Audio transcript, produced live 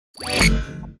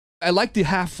I like the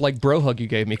half like bro hug you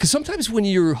gave me, because sometimes when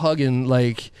you're hugging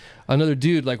like another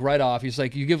dude like right off, he's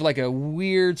like you give like a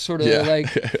weird sort of like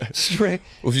straight.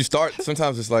 Well, if you start,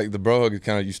 sometimes it's like the bro hug is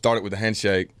kind of, you start it with the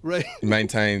handshake, right? You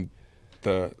maintain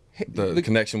the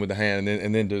connection with the hand,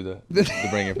 and then do the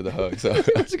bring in for the hug. So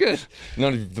that's good.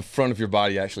 None of the front of your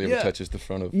body actually ever touches the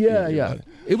front of your body.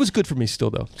 It was good for me still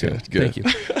though. Good. Thank you.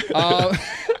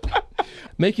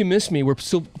 Make You Miss Me, we're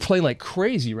still playing like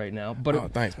crazy right now.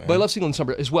 But thanks, man. But I love Single in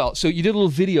Summer as well. So you did a little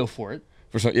video for it.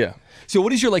 So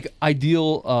what is your like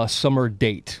ideal summer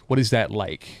date? What is that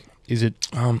like? Is it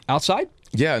outside?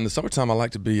 Yeah, in the summertime I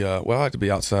like to be I like to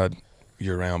be outside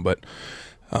year round, but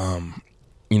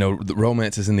you know, the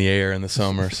romance is in the air in the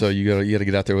summer, so you gotta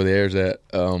get out there where the air's at.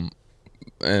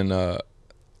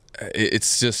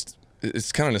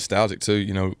 It's kind of nostalgic too,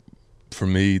 you know. For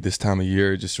me, this time of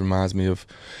year, it just reminds me of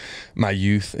my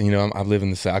youth. You know, I live in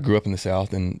the South. I grew up in the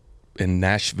South, and in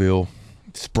Nashville,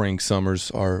 spring summers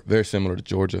are very similar to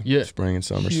Georgia. Yeah, spring and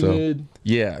summer. Humid.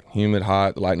 So humid,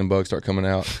 hot. The lightning bugs start coming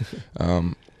out.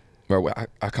 I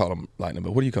call them lightning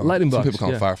bugs. What do you call them? Lightning bugs. Some people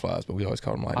call them fireflies, but we always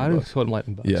call them lightning bugs. I always call them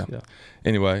lightning bugs. Yeah.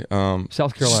 Anyway,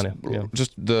 South Carolina.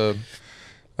 Just the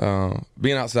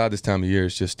being outside this time of year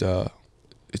is just.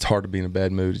 It's hard to be in a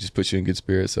bad mood. It just puts you in good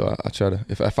spirits. So I try to,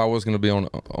 if I was going to be on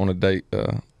a date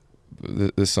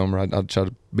this summer, I'd try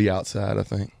to be outside, I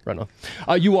think. Right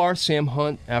on. You are Sam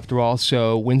Hunt, after all.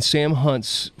 So when Sam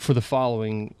hunts for the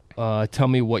following, tell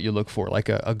me what you look for. Like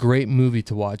a great movie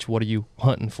to watch. What are you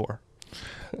hunting for?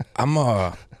 I'm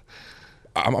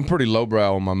pretty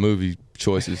lowbrow on my movie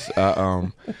choices.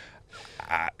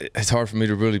 It's hard for me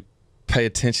to really pay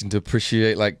attention to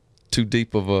appreciate like too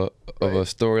deep of a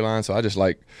storyline, so I just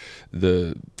like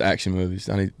the action movies.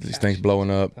 I need these things blowing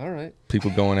up,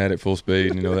 people going at it full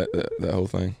speed, you know, that whole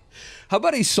thing. How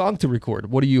about a song to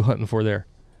record? What are you hunting for there?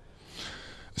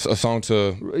 So a song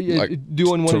to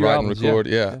doing one to of your write albums, and record.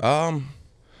 Yeah.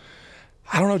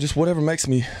 I don't know, just whatever makes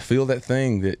me feel that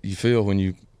thing that you feel when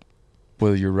you,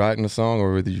 whether you're writing a song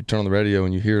or whether you turn on the radio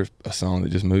and you hear a song that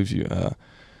just moves you.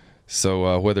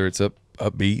 So whether it's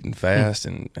upbeat and fast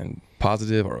and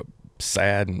positive, or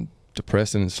sad and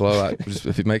depressing and slow,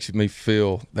 if it makes me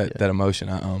feel that emotion,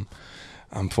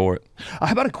 I'm for it.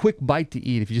 How about a quick bite to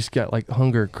eat if you just got like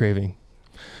hunger craving?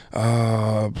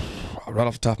 Right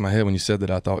off the top of my head, when you said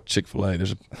that, I thought Chick-fil-A.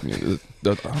 There's I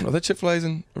don't know, that Chick-fil-A's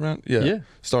around. Yeah.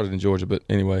 Started in Georgia, but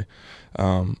anyway,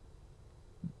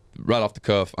 right off the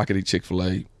cuff, I could eat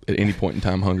Chick-fil-A at any point in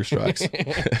time. Hunger strikes.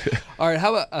 All right,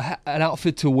 how about an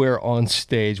outfit to wear on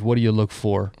stage? What do you look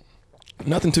for?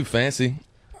 Nothing too fancy.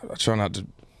 I try not to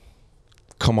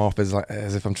come off as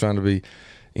if I'm trying to be,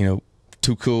 you know,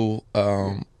 too cool.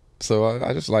 So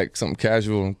I just like something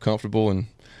casual and comfortable, and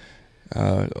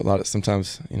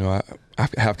sometimes, you know, I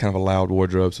have kind of a loud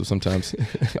wardrobe, so sometimes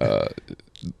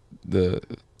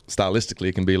stylistically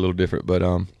it can be a little different, but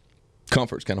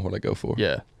comfort's kind of what I go for.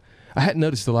 Yeah. I hadn't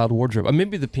noticed the loud wardrobe.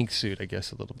 Maybe the pink suit, I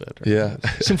guess, a little bit. Yeah.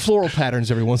 Some floral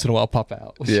patterns every once in a while pop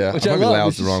out. Which I maybe love.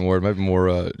 Loud's the wrong word. Maybe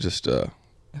more just a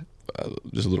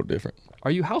little different.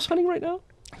 Are you house hunting right now?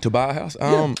 To buy a house?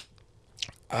 Yeah.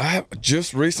 I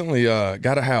just recently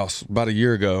got a house about a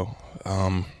year ago,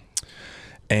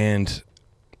 and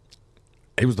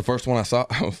it was the first one I saw.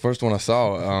 A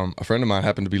friend of mine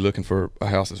happened to be looking for a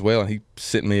house as well, and he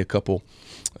sent me a couple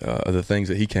of the things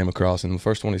that he came across. And the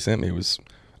first one he sent me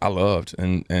I loved,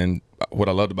 and what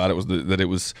I loved about it was that it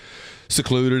was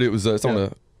secluded. It was it's on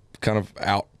a kind of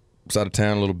outside of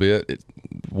town a little bit.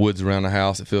 Woods around the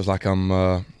house. It feels like I'm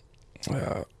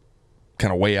kind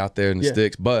of way out there in the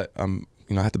sticks, but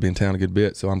I have to be in town a good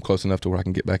bit, so I'm close enough to where I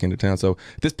can get back into town. So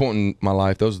at this point in my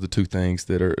life, those are the two things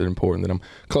that are important, that I'm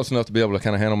close enough to be able to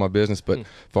kind of handle my business, but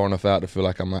far enough out to feel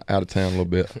like I'm out of town a little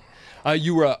bit.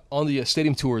 You were on the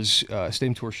stadium tour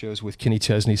shows with Kenny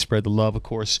Chesney, Spread the Love, of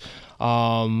course.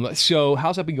 So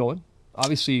how's that been going?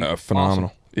 Obviously, phenomenal.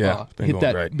 Awesome. Yeah, hit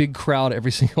that great. Big crowd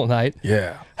every single night.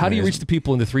 Yeah. How do you reach the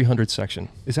people in the 300 section?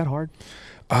 Is that hard?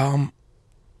 Yeah,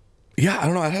 I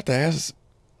don't know. I'd have to ask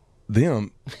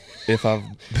them if I've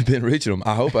been reaching them.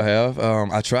 I hope I have.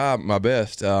 I try my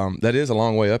best. That is a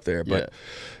long way up there, but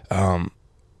that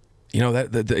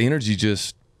the energy,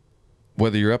 just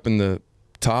whether you're up in the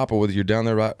top or whether you're down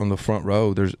there right on the front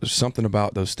row, there's something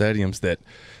about those stadiums that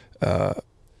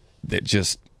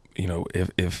just,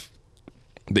 if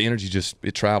the energy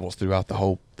it travels throughout the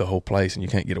whole place, and you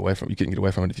can't get away from it. You couldn't get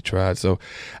away from it if you tried. So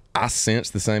I sense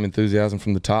the same enthusiasm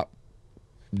from the top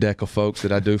deck of folks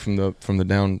that I do from the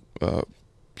down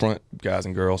front guys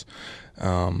and girls.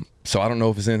 So I don't know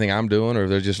if it's anything I'm doing or if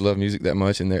they just love music that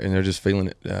much and they're just feeling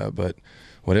it. But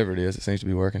whatever it is, it seems to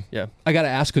be working. Yeah. I got to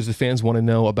ask because the fans want to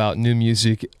know about new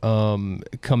music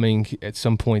coming at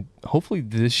some point, hopefully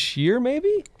this year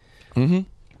maybe? Mm-hmm.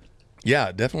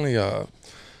 Yeah, definitely. I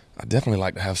definitely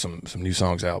like to have some new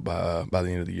songs out by the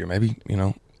end of the year. Maybe,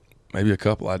 maybe a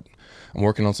couple. I'm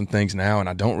working on some things now, and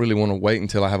I don't really want to wait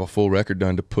until I have a full record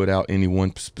done to put out any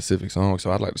one specific song.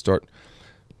 So I'd like to start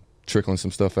trickling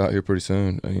some stuff out here pretty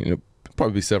soon.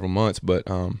 Probably be several months, but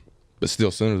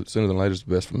still sooner than later is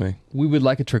the best for me. We would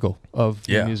like a trickle of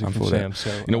new music from Sam.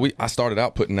 So I started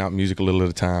out putting out music a little at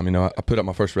a time. I put out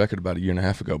my first record about 1.5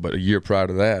 years ago, but a year prior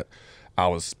to that, I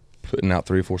was putting out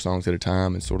 3 or 4 songs at a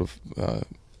time and sort of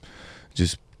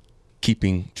just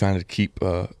trying to keep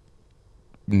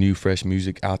new, fresh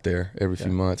music out there every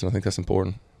few months, and I think that's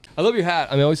important. I love your hat.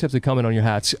 I always have to comment on your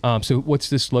hats. So what's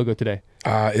this logo today?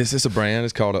 It's just a brand.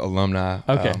 It's called Alumni.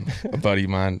 Okay. A buddy of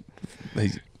mine,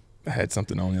 he had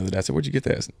something on the other day. I said, "Where'd you get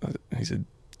that?" He said,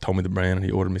 told me the brand, and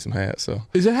he ordered me some hats. So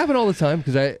does that happen all the time?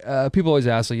 Because people always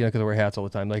ask, because I wear hats all the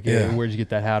time, where'd you get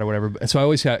that hat or whatever. And so I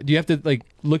always do you have to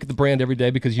look at the brand every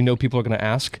day because people are going to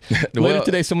ask? Later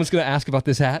today, someone's going to ask about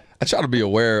this hat. I try to be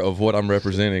aware of what I'm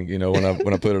representing,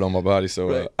 when I put it on my body. So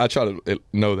right. I try to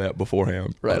know that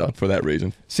beforehand, for that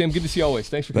reason. Sam, good to see you always.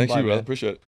 Thanks for coming by. Thank you, brother.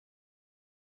 Appreciate it.